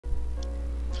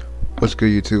What's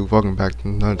good, YouTube? Welcome back to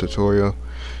another tutorial.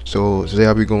 So today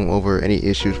I'll be going over any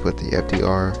issues with the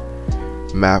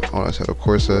FDR map on Assetto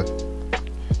Corsa.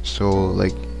 So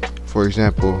like, for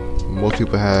example, most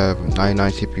people have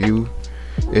 99 CPU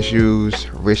issues,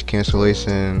 race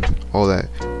cancellation, all that.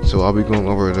 So I'll be going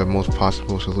over the most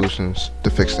possible solutions to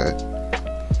fix that.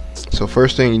 So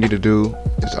first thing you need to do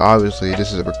is, obviously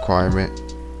this is a requirement,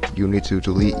 you need to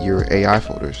delete your AI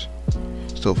folders.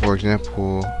 So for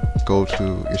example, go to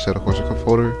your Assetto Corsa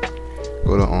folder,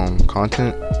 go to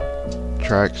content,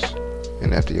 tracks,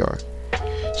 and FDR.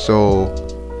 So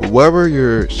whatever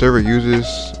your server uses,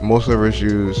 most servers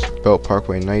use Belt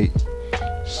Parkway Night.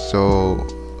 So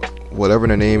whatever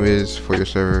the name is for your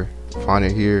server, find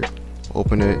it here,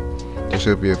 open it. There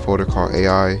should be a folder called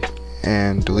AI,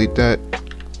 and delete that.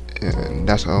 And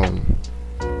that's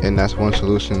one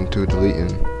solution to deleting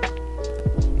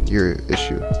your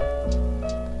issue.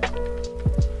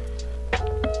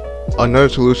 Another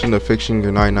solution to fixing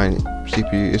your 99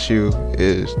 CPU issue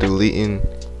is deleting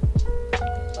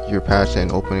your patch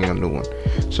and opening a new one.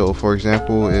 So for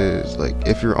example, is like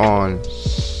if you're on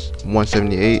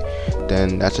 178,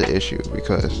 then that's an issue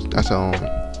because that's an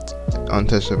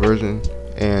untested version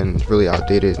and it's really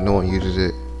outdated, no one uses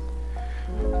it.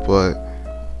 But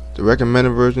the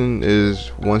recommended version is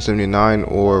 179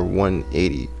 or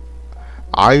 180.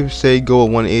 I say go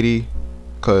with 180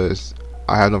 because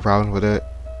I have no problem with that,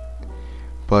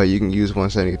 but you can use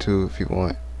 172 if you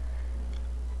want.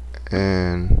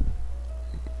 And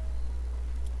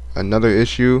another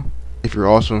issue, if you're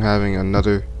also having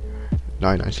another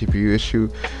 99 CPU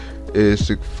issue, is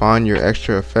to find your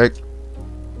extra effect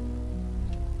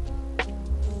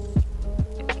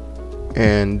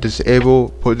and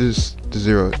put this to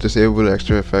 0, disable the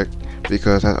extra effect,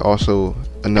 because that's also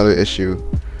another issue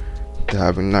to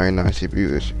having 99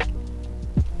 CPU issue.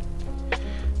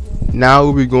 Now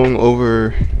we'll be going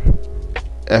over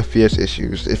FPS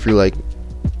issues. If you're like,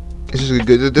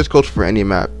 this goes for any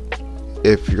map.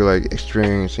 If you're like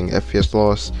experiencing FPS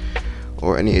loss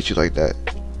or any issues like that.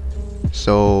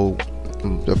 So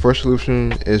the first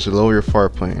solution is to lower your far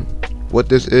plane. What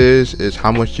this is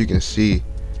how much you can see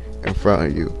in front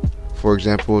of you. For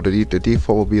example, the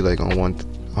default will be like on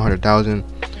 100,000.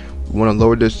 You want to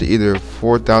lower this to either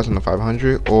 4,000 to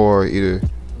 500, or either,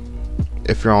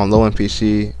 if you're on low end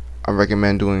PC, I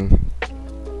recommend doing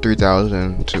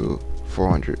 3,000 to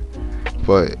 400.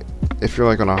 But if you're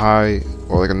like on a high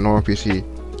or like a normal PC,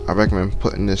 I recommend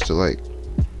putting this to like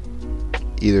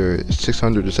either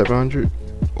 600 to 700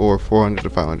 or 400 to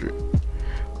 500.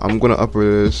 I'm gonna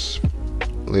upgrade this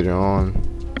later on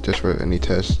just for any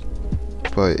test,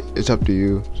 but it's up to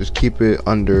you. Just keep it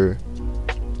under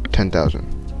 10,000.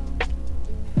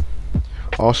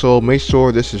 Also, make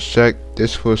sure this is checked.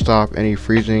 This will stop any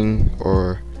freezing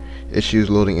or issues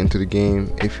loading into the game.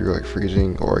 If you're like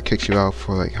freezing or it kicks you out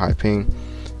for like high ping,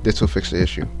 this will fix the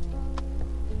issue.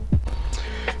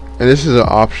 And this is an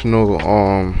optional,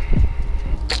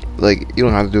 like, you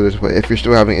don't have to do this, but if you're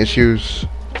still having issues,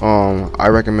 I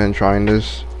recommend trying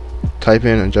this. Type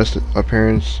in adjust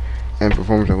appearance and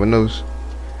performance of Windows,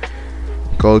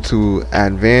 go to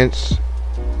advanced,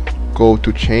 go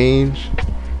to change,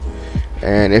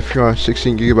 and if you're on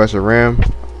 16 gigabytes of RAM,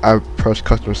 I press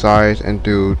custom size and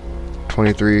do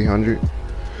 2300.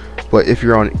 But if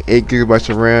you're on 8 gigabytes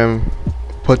of RAM,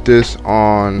 put this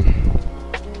on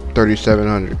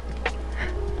 3700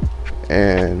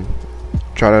 and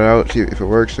try that out. See if it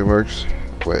works. It works,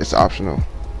 but it's optional.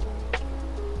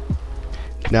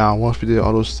 Now once we did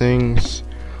all those things,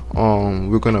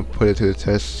 we're gonna put it to the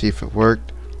test, see if it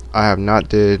worked. I have not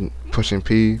did pushin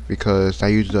P because I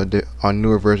used a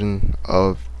newer version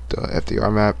of the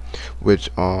FDR map, which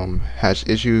has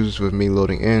issues with me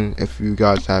loading in. If you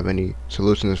guys have any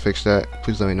solutions to fix that,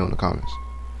 please let me know in the comments.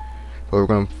 But we're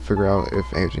gonna figure out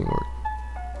if anything worked.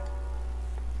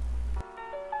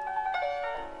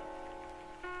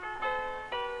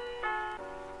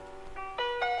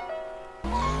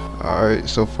 Alright,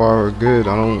 so far we're good.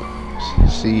 I don't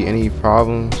see any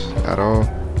problems at all.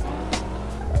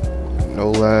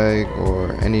 No lag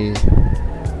or any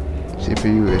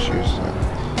CPU issues.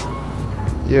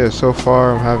 Yeah, so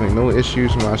far I'm having no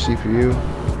issues with my CPU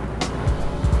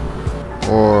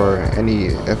or any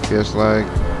FPS lag,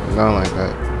 nothing like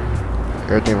that.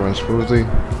 Everything runs smoothly.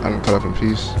 I can cut up in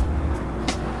peace.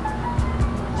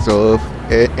 So if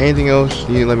anything else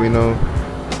you need to let me know,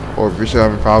 or if you're still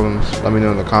having problems, let me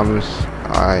know in the comments.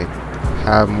 I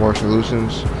have more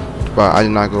solutions, but I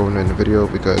did not go over it in the video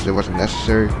because it wasn't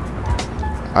necessary.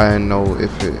 I didn't know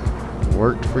if it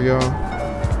worked for y'all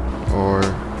or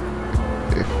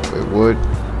if it would.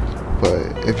 But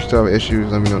if you still have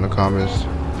issues, let me know in the comments.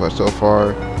 But so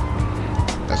far,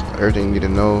 that's everything you need to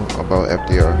know about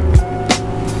FDR.